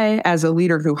 I, as a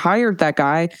leader who hired that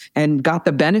guy and got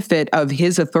the benefit of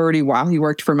his authority while he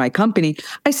worked for my company,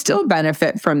 I still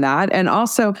benefit from that. And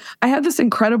also, I have this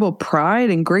incredible pride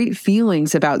and great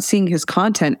feelings about seeing his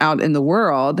content out in the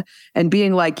world and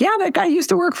being like, yeah, that guy used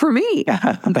to work for me.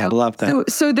 I love that.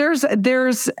 So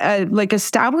there's like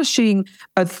establishing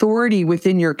authority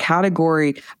within your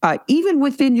category, even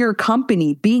within your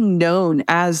company, being known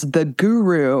as the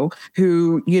guru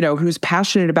who, who's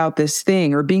passionate about this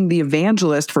thing, or being the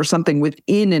evangelist for something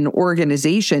within an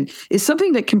organization, is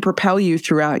something that can propel you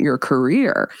throughout your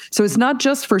career. So it's not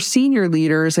just for senior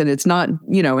leaders, and it's not,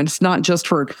 and it's not just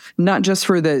for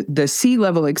the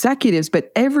C-level executives,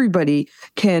 but everybody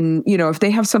can, if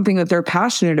they have something that they're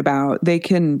passionate about, they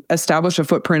can establish a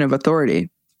footprint of authority.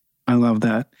 I love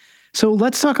that. So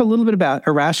let's talk a little bit about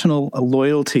irrational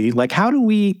loyalty. Like, how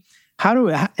do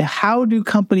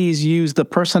companies use the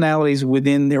personalities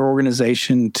within their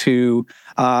organization to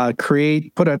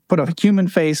put a human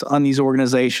face on these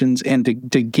organizations and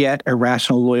to get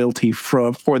irrational loyalty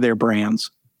for their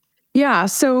brands? Yeah.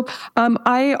 So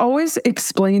I always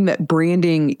explain that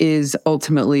branding is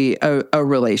ultimately a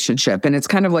relationship, and it's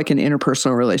kind of like an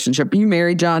interpersonal relationship. Are you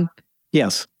married, John?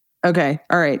 Yes. Okay.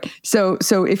 All right. So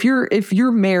if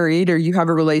you're married, or you have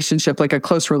a relationship, like a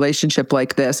close relationship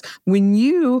like this, when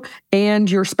you and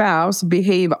your spouse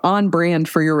behave on brand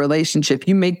for your relationship,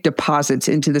 you make deposits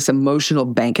into this emotional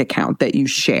bank account that you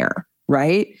share,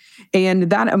 right?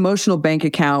 And that emotional bank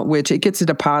account, which it gets a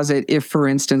deposit if, for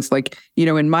instance, like,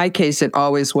 in my case, it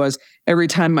always was every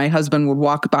time my husband would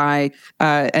walk by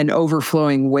an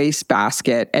overflowing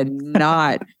wastebasket and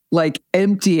not like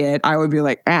empty it, I would be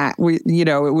like, it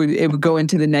would go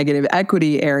into the negative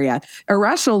equity area.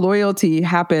 Irrational loyalty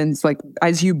happens like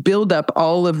as you build up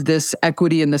all of this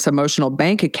equity in this emotional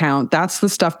bank account. That's the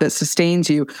stuff that sustains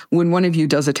you when one of you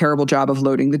does a terrible job of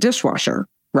loading the dishwasher.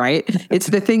 Right? It's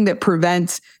the thing that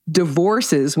prevents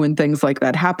divorces when things like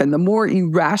that happen. The more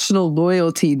irrational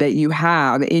loyalty that you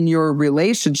have in your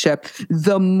relationship,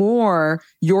 the more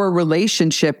your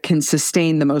relationship can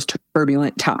sustain the most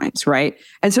turbulent times, right?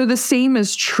 And so the same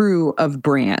is true of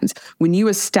brands. When you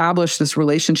establish this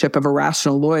relationship of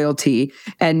irrational loyalty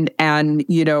and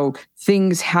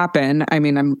things happen. I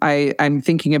mean, I'm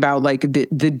thinking about like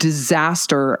the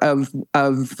disaster of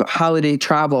holiday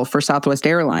travel for Southwest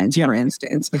Airlines, for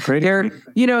instance.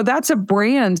 That's a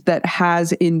brand that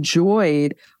has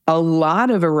enjoyed a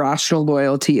lot of irrational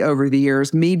loyalty over the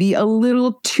years, maybe a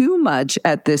little too much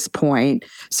at this point,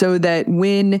 so that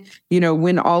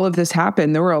when all of this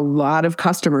happened, there were a lot of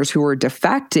customers who were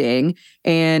defecting.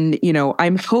 And,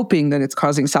 I'm hoping that it's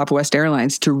causing Southwest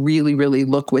Airlines to really, really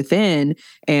look within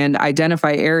and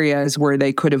identify areas where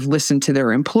they could have listened to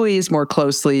their employees more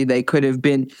closely. They could have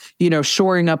been,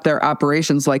 shoring up their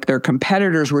operations like their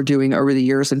competitors were doing over the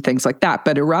years and things like that.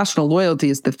 But irrational loyalty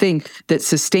is the thing that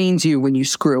sustains you when you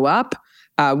screw up,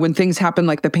 when things happen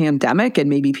like the pandemic and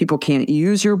maybe people can't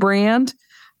use your brand.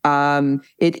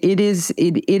 It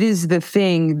is the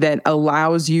thing that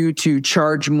allows you to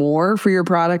charge more for your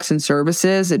products and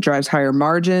services. It drives higher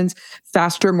margins,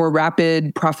 faster, more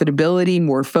rapid profitability,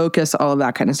 more focus, all of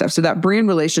that kind of stuff. So that brand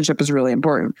relationship is really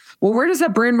important. Well, where does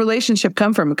that brand relationship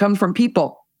come from? It comes from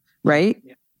people, right?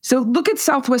 Yeah. So look at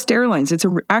Southwest Airlines. It's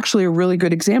actually a really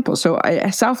good example. So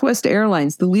Southwest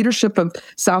Airlines, the leadership of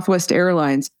Southwest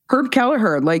Airlines, Herb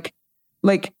Kelleher, like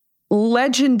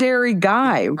legendary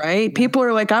guy, right? People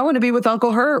are like, I want to be with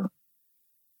Uncle Herb,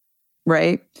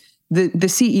 right? The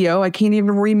CEO, I can't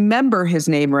even remember his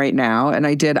name right now. And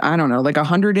I did,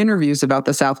 100 interviews about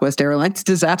the Southwest Airlines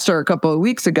disaster a couple of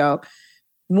weeks ago.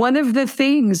 One of the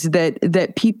things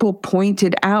that people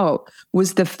pointed out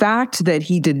was the fact that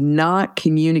he did not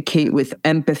communicate with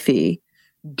empathy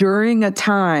during a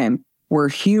time where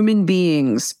human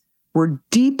beings were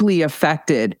deeply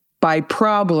affected by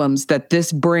problems that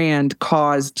this brand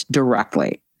caused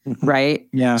directly, right?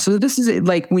 Yeah. So this is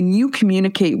like when you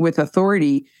communicate with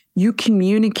authority, you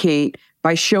communicate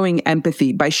by showing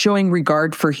empathy, by showing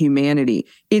regard for humanity.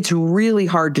 It's really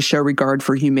hard to show regard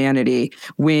for humanity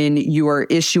when you are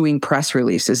issuing press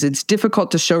releases. It's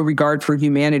difficult to show regard for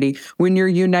humanity when you're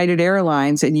United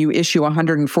Airlines and you issue a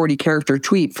 140-character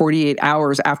tweet 48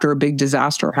 hours after a big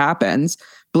disaster happens,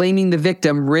 blaming the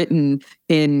victim written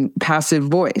in passive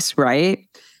voice, right?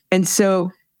 And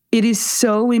so it's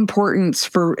so important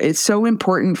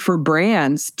for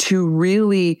brands to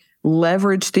really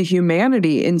leverage the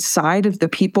humanity inside of the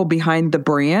people behind the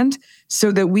brand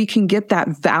so that we can get that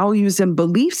values and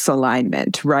beliefs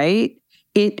alignment, right?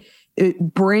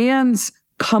 Brands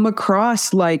come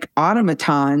across like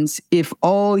automatons if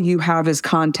all you have is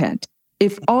content.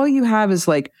 If all you have is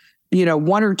like,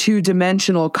 one or two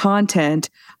dimensional content,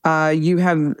 you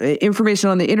have information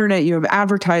on the internet, you have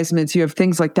advertisements, you have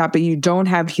things like that, but you don't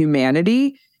have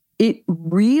humanity, it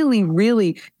really,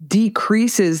 really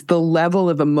decreases the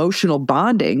level of emotional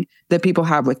bonding that people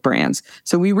have with brands.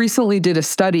 So we recently did a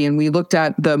study and we looked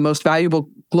at the most valuable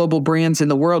global brands in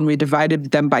the world and we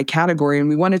divided them by category and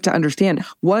we wanted to understand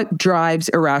what drives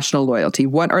irrational loyalty.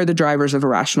 What are the drivers of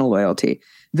irrational loyalty?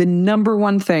 The number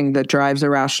one thing that drives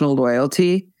irrational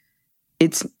loyalty,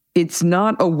 it's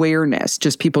not awareness,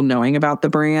 just people knowing about the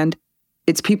brand.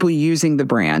 It's people using the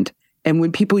brand. And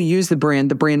when people use the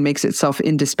brand makes itself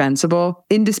indispensable.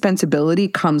 Indispensability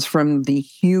comes from the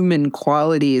human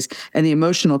qualities and the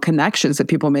emotional connections that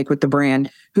people make with the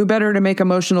brand. Who better to make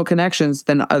emotional connections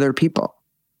than other people?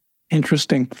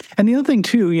 Interesting. And the other thing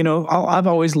too, I've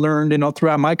always learned,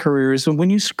 throughout my career is when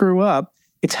you screw up,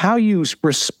 it's how you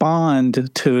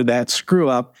respond to that screw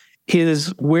up is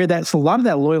where a lot of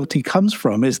that loyalty comes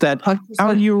from, is that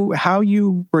 100%. how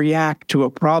you react to a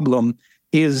problem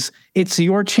it's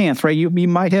your chance, right? You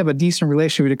might have a decent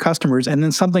relationship with your customers and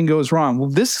then something goes wrong. Well,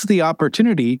 this is the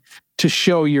opportunity to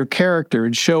show your character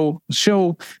and show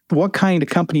what kind of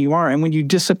company you are. And when you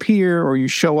disappear or you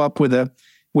show up with a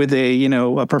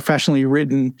professionally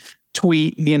written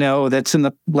tweet, that's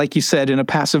like you said, in a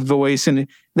passive voice, and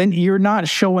then you're not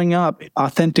showing up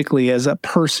authentically as a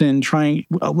person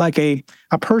like a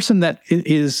person that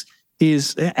is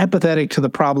empathetic to the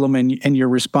problem, and you're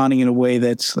responding in a way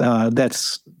that's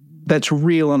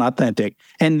real and authentic,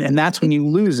 and that's when you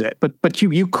lose it. But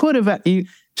you could have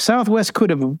Southwest could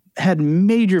have had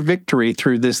major victory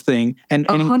through this thing and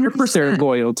increased their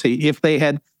loyalty if they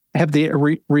had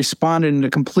responded in a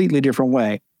completely different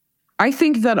way. I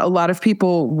think that a lot of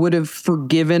people would have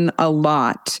forgiven a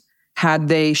lot had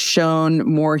they shown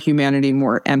more humanity,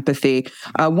 more empathy.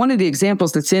 One of the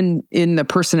examples that's in the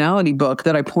personality book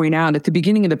that I point out at the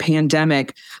beginning of the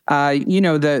pandemic,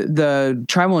 the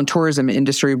travel and tourism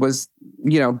industry was,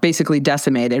 basically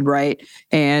decimated, right?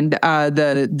 And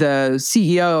the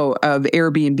CEO of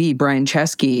Airbnb, Brian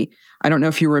Chesky, I don't know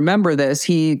if you remember this,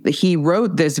 he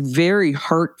wrote this very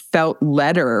heartfelt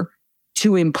letter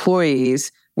to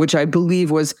employees, which I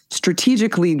believe was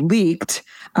strategically leaked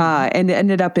and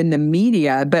ended up in the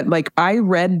media. But I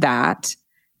read that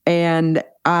and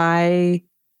I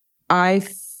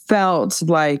felt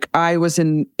like I was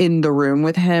in the room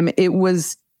with him. It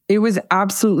was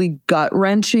absolutely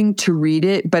gut-wrenching to read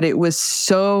it, but it was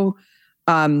so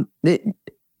it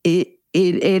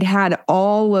had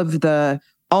all of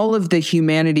the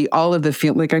humanity, all of the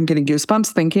feel. Like I'm getting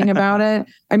goosebumps thinking about it.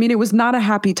 I mean, it was not a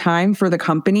happy time for the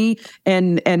company.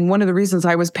 And one of the reasons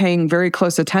I was paying very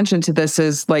close attention to this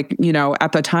is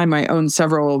at the time I owned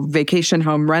several vacation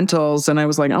home rentals. And I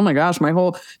was like, oh my gosh, my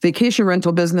whole vacation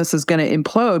rental business is going to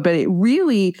implode. But it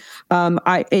really,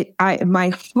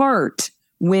 my heart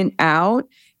went out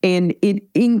and it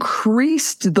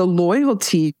increased the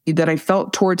loyalty that I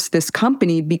felt towards this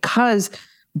company because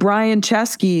Brian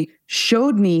Chesky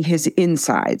showed me his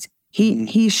insides.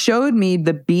 He showed me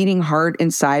the beating heart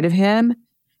inside of him.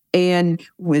 And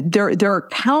there are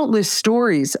countless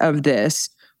stories of this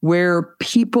where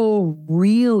people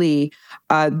really,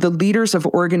 the leaders of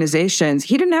organizations,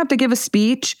 he didn't have to give a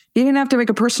speech. He didn't have to make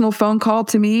a personal phone call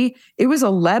to me. It was a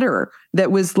letter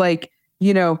that was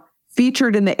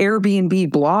featured in the Airbnb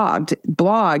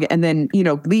blog and then,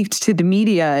 leaked to the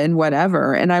media and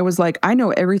whatever. And I was like, I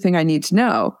know everything I need to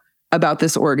know about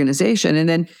this organization. And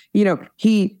then,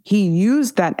 he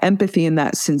used that empathy and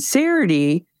that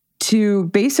sincerity to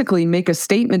basically make a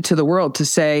statement to the world to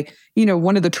say,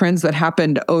 one of the trends that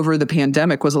happened over the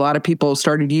pandemic was a lot of people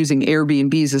started using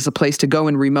Airbnbs as a place to go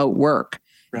and remote work.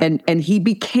 Right. And he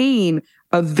became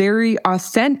a very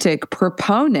authentic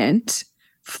proponent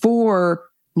for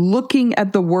looking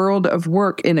at the world of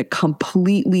work in a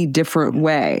completely different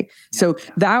way. So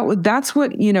that's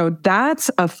what,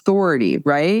 that's authority,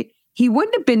 right? he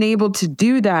wouldn't have been able to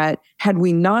do that had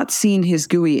we not seen his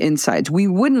gooey insides. We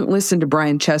wouldn't listen to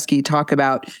Brian Chesky talk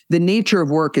about the nature of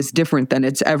work is different than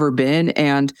it's ever been.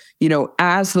 And,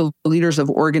 as the leaders of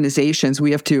organizations,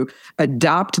 we have to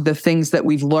adopt the things that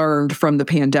we've learned from the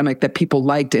pandemic that people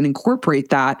liked and incorporate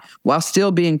that while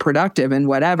still being productive and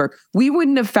whatever. We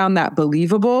wouldn't have found that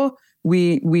believable.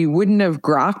 We wouldn't have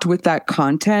grokked with that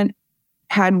content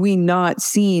had we not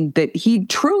seen that he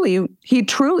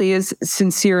truly is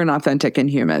sincere and authentic and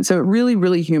human. So it really,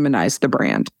 really humanized the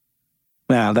brand.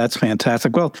 Wow, that's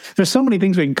fantastic. Well, there's so many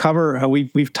things we can cover.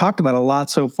 We've talked about a lot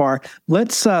so far.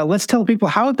 Let's tell people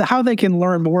how they can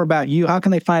learn more about you. How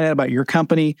can they find out about your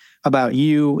company, about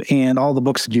you, and all the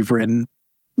books that you've written?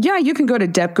 Yeah, you can go to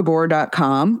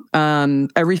debgabor.com.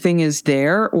 Everything is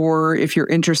there. Or if you're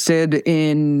interested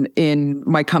in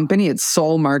my company, it's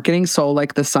Soul Marketing, soul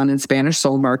like the sun in Spanish,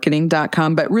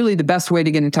 soulmarketing.com. But really the best way to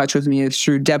get in touch with me is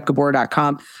through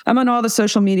debgabor.com. I'm on all the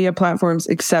social media platforms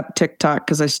except TikTok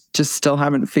because I just still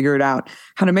haven't figured out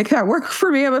how to make that work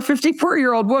for me. I'm a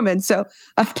 54-year-old woman, so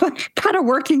I'm kind of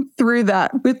working through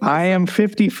that. I am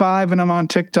 55 and I'm on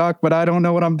TikTok, but I don't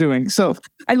know what I'm doing. So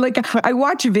I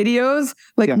watch videos,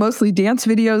 mostly dance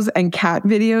videos and cat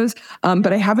videos,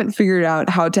 but I haven't figured out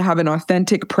how to have an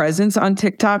authentic presence on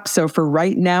TikTok. So for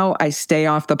right now, I stay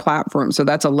off the platform. So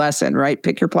that's a lesson, right?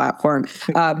 Pick your platform.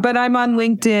 But I'm on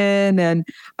LinkedIn and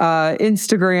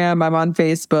Instagram. I'm on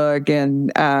Facebook,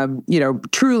 and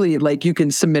truly, you can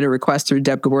submit a request through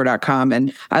debgabor.com.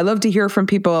 And I love to hear from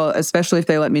people, especially if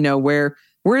they let me know where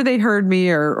they heard me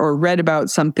or read about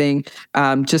something,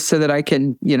 just so that I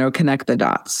can, connect the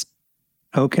dots.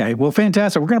 Okay. Well,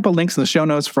 fantastic. We're going to put links in the show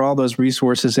notes for all those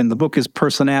resources. And the book is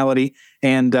Personality.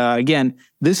 And again,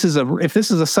 if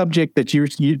this is a subject that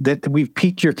that we've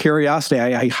piqued your curiosity,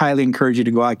 I highly encourage you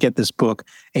to go out, get this book,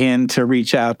 and to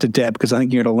reach out to Deb, because I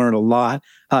think you're going to learn a lot.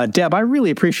 Deb, I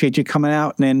really appreciate you coming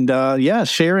out and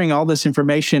sharing all this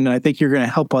information. And I think you're going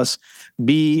to help us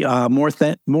be more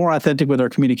authentic with our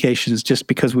communications, just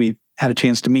because we've had a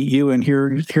chance to meet you and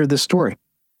hear this story.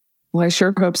 Well, I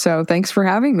sure hope so. Thanks for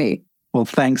having me. Well,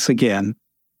 thanks again.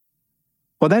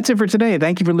 Well, that's it for today.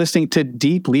 Thank you for listening to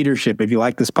Deep Leadership. If you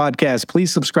like this podcast,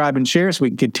 please subscribe and share so we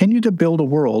can continue to build a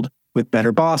world with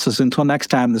better bosses. Until next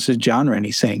time, this is John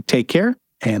Rennie saying take care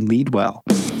and lead well.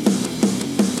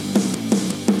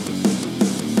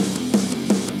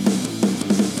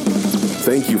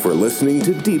 Thank you for listening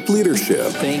to Deep Leadership.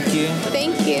 Thank you.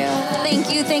 Thank you.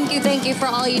 Thank you, thank you, thank you for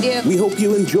all you do. We hope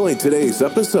you enjoyed today's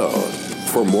episode.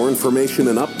 For more information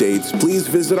and updates, please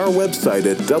visit our website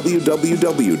at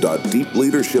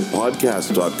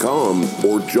www.deepleadershippodcast.com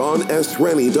or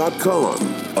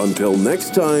johnsrennie.com. Until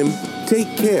next time, take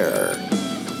care.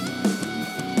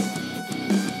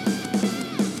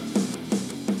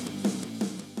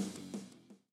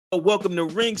 Welcome to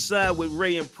Ringside with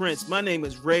Ray and Prince. My name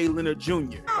is Ray Leonard Jr. Oh,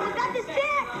 is that the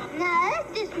set? No,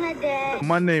 that's just my dad.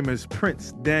 My name is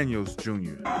Prince Daniels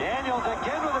Jr. Daniels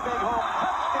again with a big home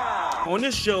touchdown. On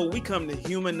this show, we come to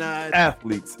humanize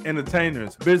athletes,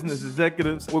 entertainers, business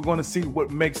executives. We're going to see what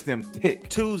makes them tick.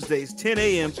 Tuesdays, 10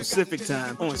 a.m. Pacific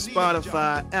time on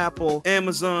Spotify, Apple,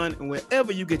 Amazon, and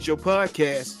wherever you get your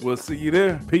podcasts. We'll see you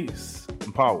there. Peace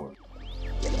and power.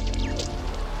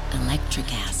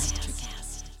 Electricast.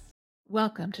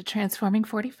 Welcome to Transforming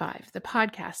 45, the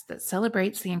podcast that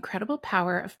celebrates the incredible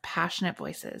power of passionate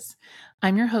voices.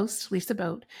 I'm your host, Lisa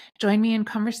Boat. Join me in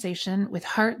conversation with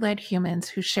heart-led humans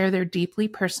who share their deeply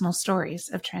personal stories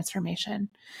of transformation.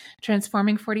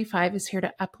 Transforming 45 is here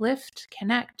to uplift,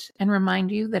 connect, and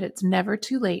remind you that it's never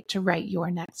too late to write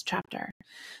your next chapter.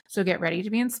 So get ready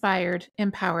to be inspired,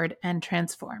 empowered, and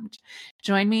transformed.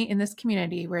 Join me in this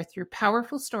community where through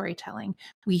powerful storytelling,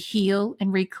 we heal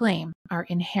and reclaim our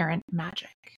inherent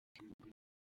magic.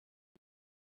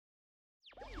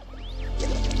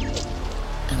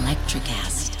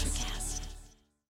 Electricast.